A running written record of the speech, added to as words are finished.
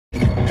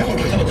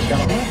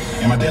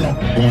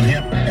Doing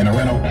hemp in a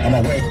rental on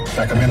my way,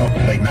 Sacramento,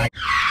 late night.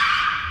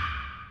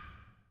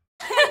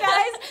 Hey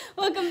guys,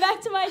 welcome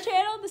back to my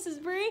channel. This is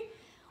Bree,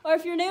 or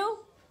if you're new,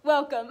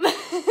 welcome.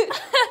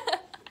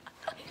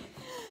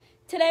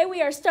 Today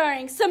we are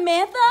starring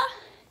Samantha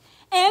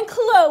and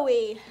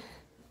Chloe.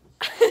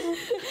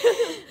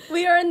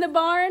 We are in the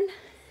barn,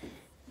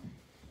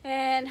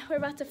 and we're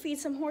about to feed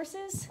some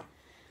horses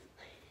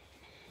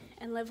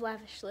and live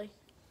lavishly.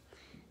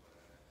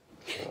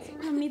 So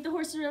we're gonna meet the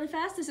horses really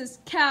fast. This is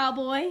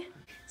Cowboy.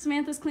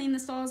 Samantha's cleaning the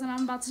stalls, and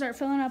I'm about to start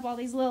filling up all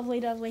these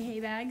lovely hay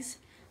bags.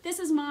 This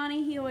is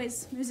Monty. He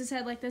always moves his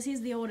head like this.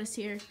 He's the oldest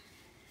here.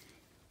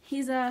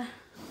 He's an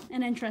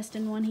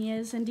interesting one, he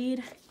is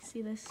indeed.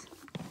 See this?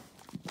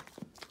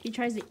 He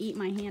tries to eat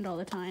my hand all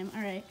the time.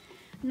 All right,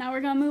 now we're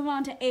gonna move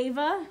on to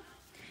Ava.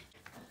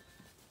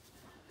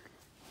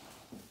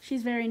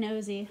 She's very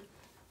nosy.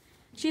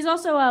 She's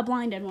also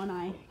blind in one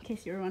eye, in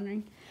case you were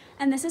wondering.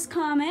 And this is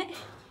Comet.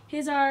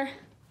 He's our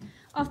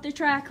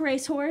off-the-track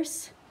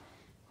racehorse,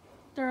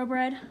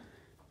 thoroughbred.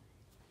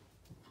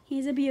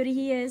 He's a beauty,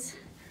 he is.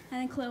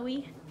 And then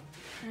Chloe,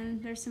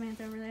 and there's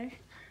Samantha over there.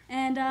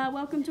 And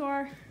welcome to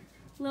our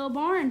little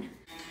barn.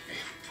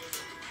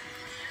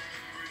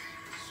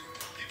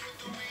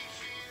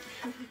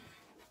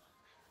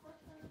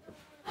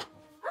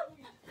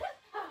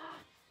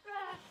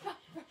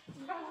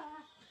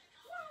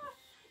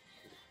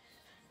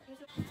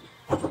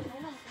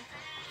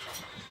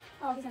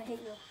 Oh, he's gonna hate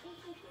you.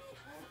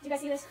 Did you guys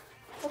see this?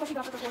 Look what she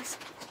got for the horse.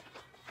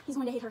 He's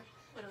going to hate her.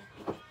 Literally.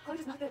 Chloe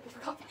does not get it for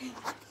coffee.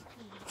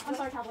 I'm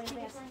sorry, Cowboy, in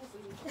advance.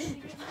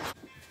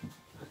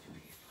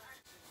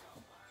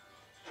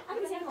 I'm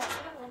gonna Santa Claus.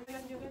 You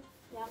guys do good?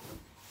 Yeah.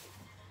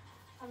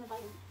 I'm gonna bite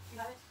him. You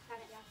got it? Got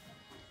it, yeah.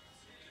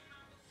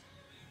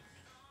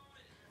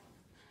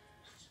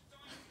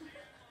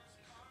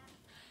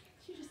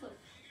 She just looks.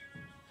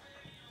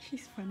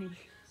 She's funny.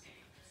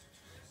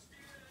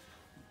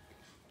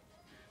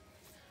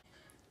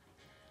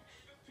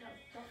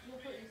 No, you'll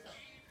put yourself.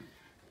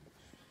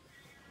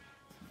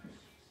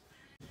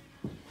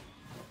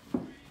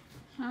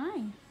 Hi.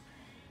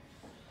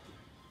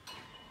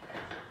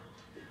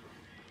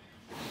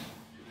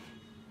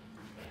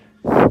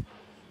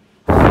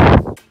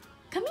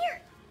 Come here.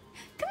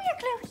 Come here,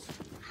 Chloe.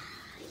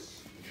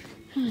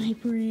 Hi,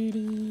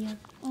 pretty.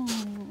 Oh.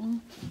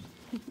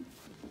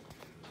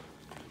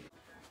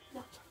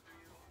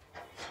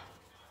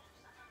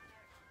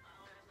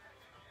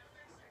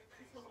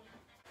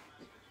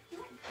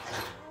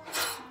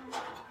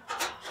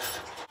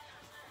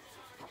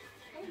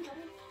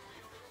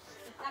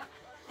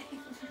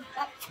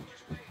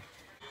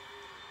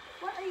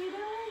 What are you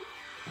doing?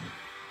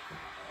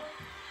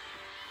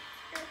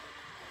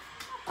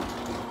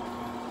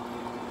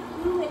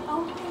 Ooh, it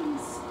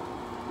opens.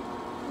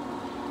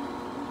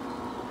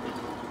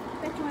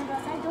 Bet you want to go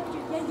outside, don't you?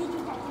 Yeah, you do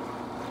that.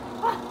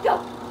 Ah, go!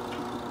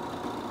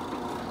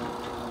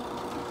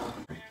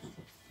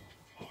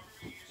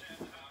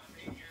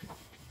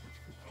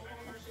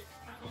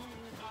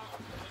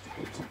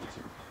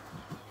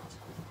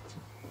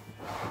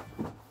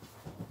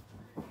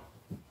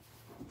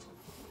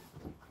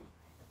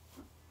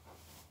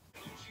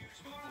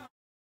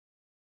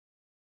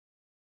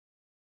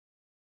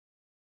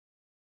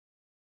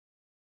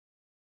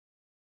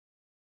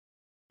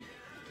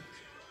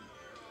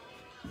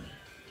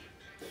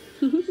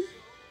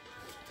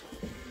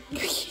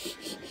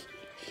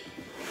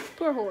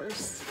 Poor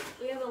horse.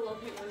 We have a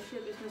love-hate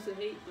relationship. It's supposed to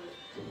hate, but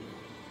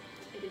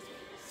it is what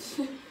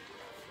it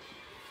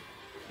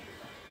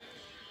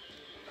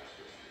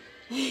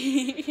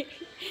is.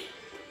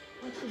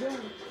 What's she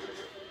doing?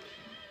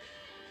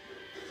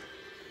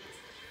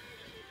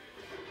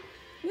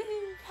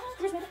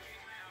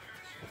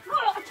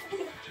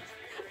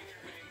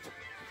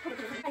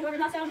 Whoever's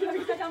not down,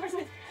 whoever's not down first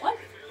wins. 1, 2,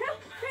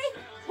 3,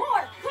 4.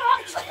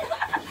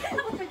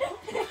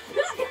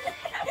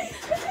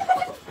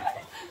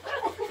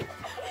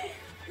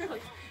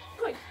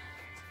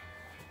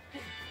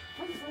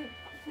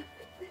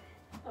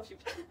 Oh shoot.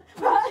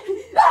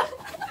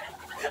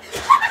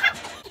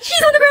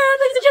 She's on the ground,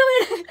 ladies and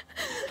gentlemen.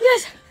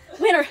 Yes,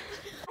 winner. I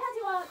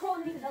had to crawl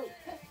underneath the belly.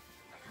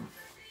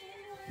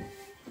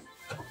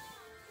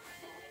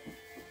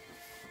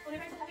 When you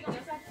guys have to go on the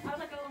outside, I would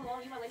like go along,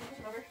 leave my legs and push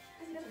him over.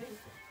 Because he doesn't move.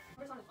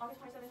 We're on August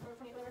 27th or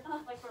 28th,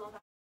 whatever. Like for a long time.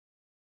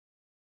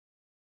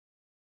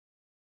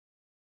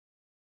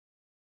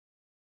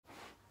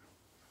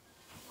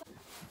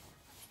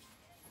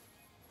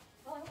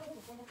 Well, I hope it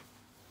doesn't.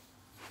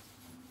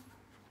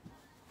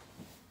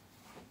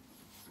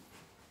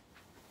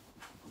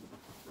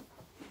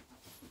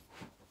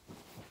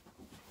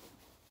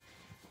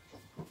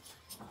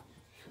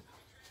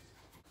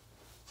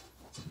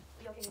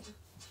 Be okay, Nikki.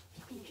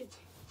 You should.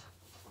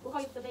 We'll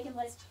call you the bacon,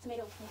 lettuce,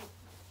 tomato.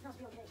 No,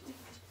 be okay.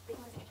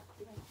 Bacon, lettuce,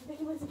 ketchup.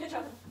 Bacon, lettuce,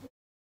 ketchup.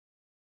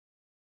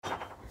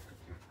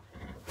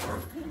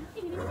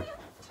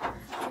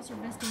 What's your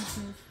best dance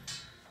move?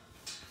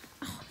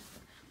 Oh.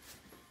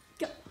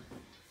 Go.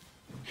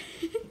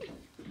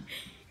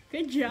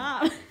 Good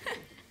job.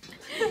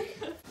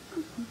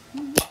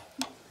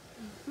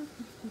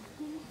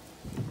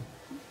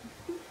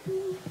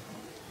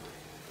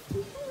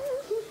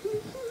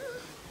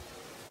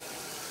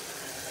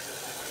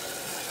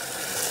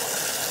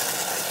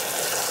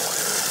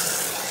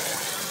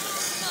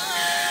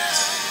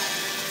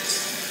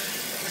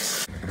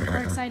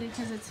 excited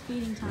because it's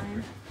feeding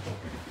time.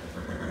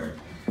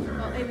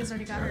 Well, Ava's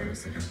already got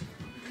hers.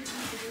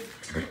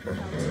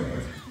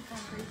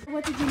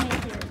 What did you make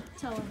here?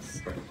 Tell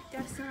us.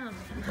 Got some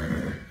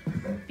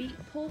beet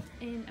pulp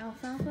and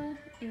alfalfa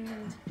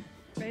and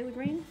regular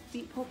grain.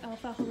 Beet pulp,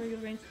 alfalfa,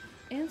 regular grain,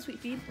 and sweet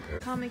feed.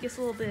 Tommy gets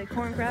a little bit of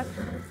corn crap.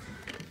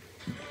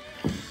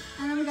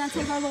 And then we gotta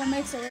take our little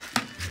mixer.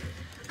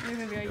 We're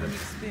gonna be our unique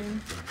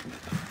spoon.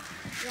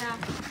 Yeah.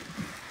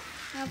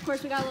 And of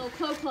course we got a little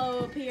Clo-Clo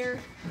up here.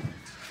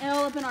 And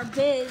all up in our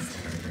biz.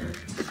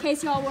 In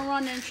case y'all were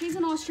wondering, she's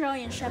an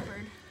Australian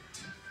Shepherd.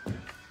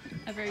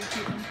 A very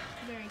cute one.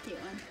 Very cute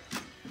one.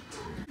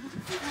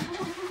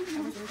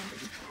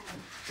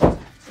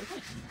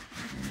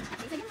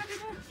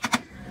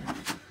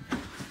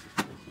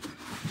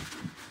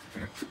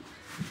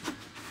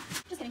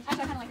 Just kidding.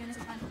 Actually, I kind of like doing this.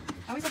 It's fun.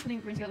 I always like putting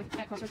brains together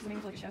at crossroads because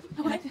it makes me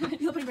feel like a chef. What?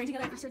 You love putting brains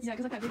together at crossroads? Yeah,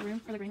 because like that big room,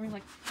 or the green room,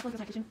 like I feel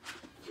like it's my kitchen.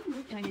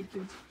 And I need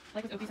food.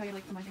 Like with Opie's, I get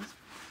like combine things.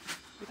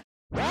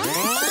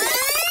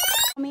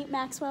 Meet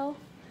Maxwell.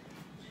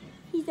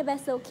 He's the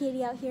best little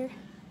kitty out here.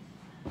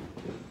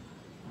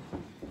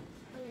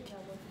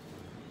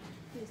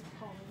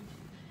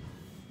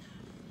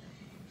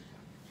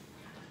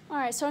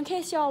 Alright, so in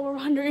case y'all were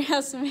wondering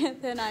how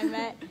Samantha and I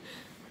met.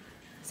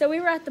 So we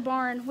were at the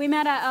barn. We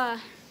met at,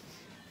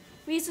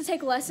 we used to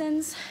take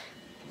lessons.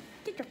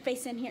 Get your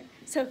face in here.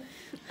 So,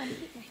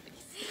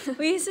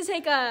 we used to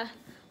take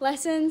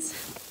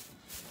lessons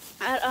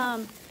at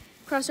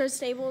Crossroads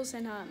Stables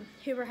in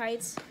Huber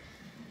Heights,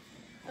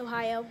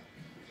 Ohio.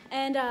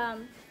 And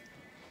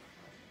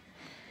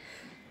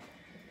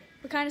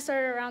we kind of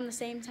started around the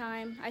same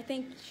time. I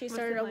think she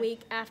started a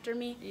week after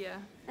me. Yeah.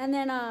 And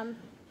then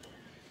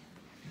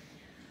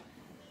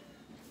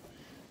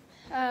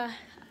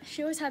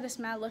she always had this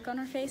mad look on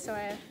her face, so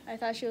I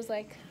thought she was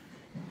like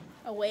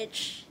a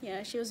witch.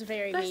 Yeah, she was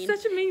very mean.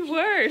 That's such a mean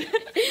word.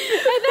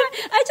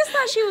 I just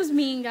thought she was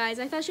mean, guys.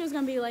 I thought she was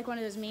gonna be like one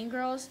of those mean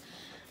girls.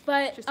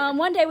 But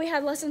one day we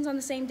had lessons on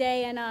the same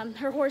day, and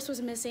her horse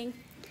was missing.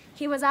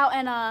 He was out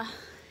in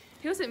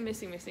He wasn't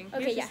missing.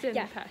 Okay, he was just in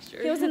the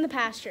pasture. He was in the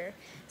pasture.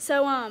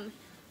 So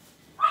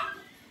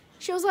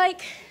she was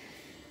like,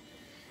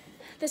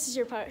 "This is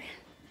your part."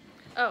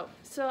 Oh,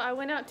 so I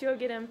went out to go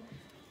get him.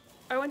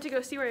 I went to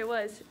go see where he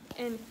was,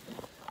 and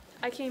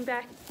I came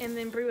back, and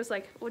then Bree was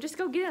like, "Well, just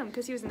go get him,"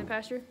 because he was in the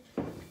pasture.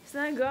 So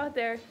then I go out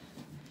there,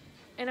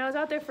 and I was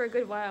out there for a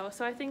good while.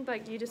 So I think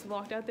like you just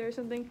walked out there or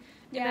something.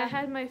 And I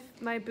had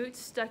my boots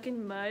stuck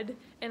in mud,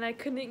 and I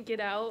couldn't get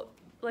out.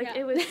 Like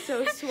it was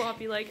so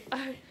swampy. Like,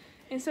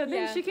 and so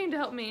then she came to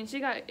help me, and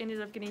she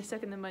ended up getting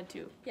stuck in the mud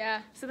too.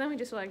 Yeah. So then we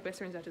just were like best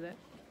friends after that.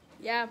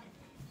 Yeah.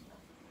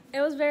 It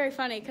was very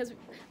funny because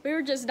we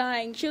were just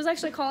dying. She was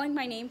actually calling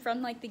my name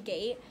from like the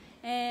gate,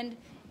 and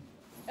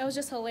it was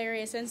just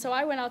hilarious. And so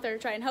I went out there to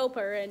try and help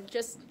her, and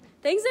just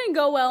things didn't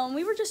go well, and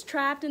we were just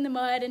trapped in the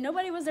mud, and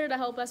nobody was there to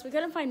help us. We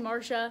couldn't find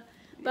Marsha,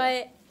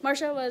 but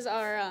Marsha was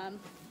our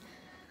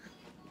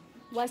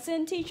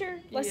lesson teacher.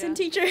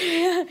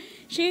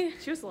 She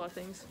was a lot of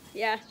things.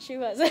 Yeah, she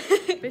was.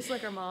 Basically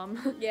like our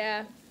mom.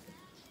 Yeah.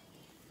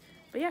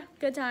 But yeah,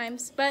 good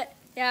times. But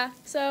yeah,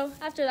 so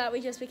after that we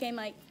just became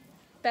like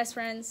best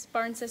friends,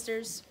 barn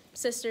sisters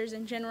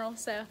in general.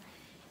 So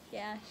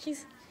yeah,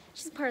 she's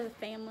part of the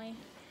family.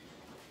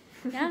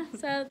 Yeah,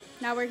 so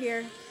now we're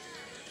here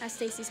at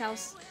Stacy's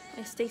house.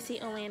 With Stacy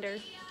Olander.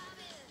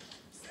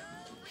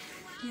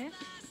 Yeah.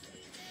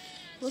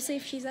 We'll see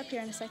if she's up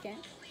here in a second.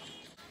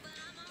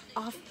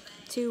 Off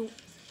to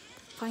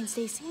find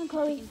Stacy. Come on,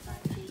 Chloe.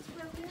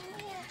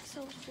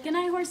 Good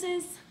night,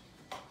 horses.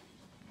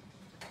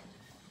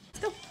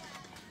 Let's go.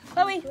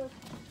 Chloe.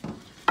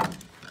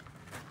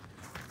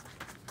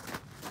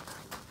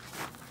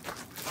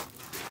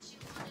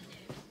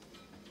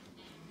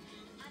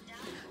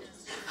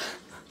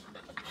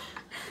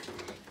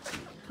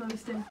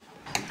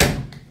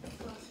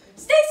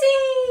 Stacy!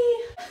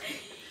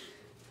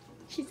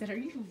 She said, "Are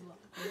you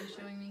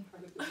showing me?"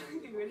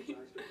 You ready?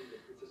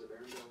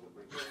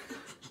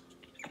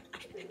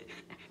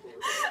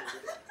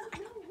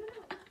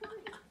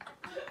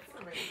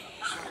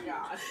 I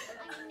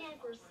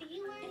never see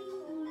you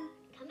anymore.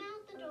 Come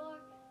out the door.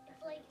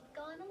 It's like you've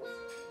gone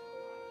alone.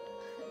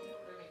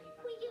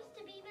 We used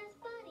to be best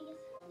buddies.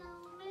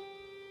 Snowman.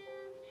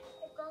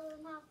 It's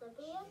going off the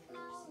big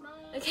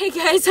snowman. Okay,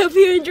 guys, hope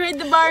you enjoyed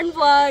the barn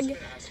vlog.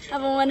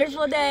 Have a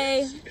wonderful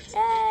day.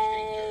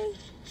 Yay!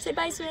 Say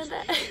bye,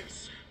 Samantha. Hey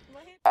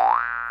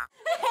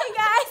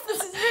guys,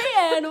 this is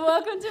Brianna.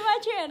 Welcome to my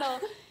channel.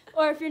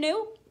 Or if you're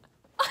new,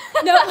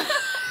 no.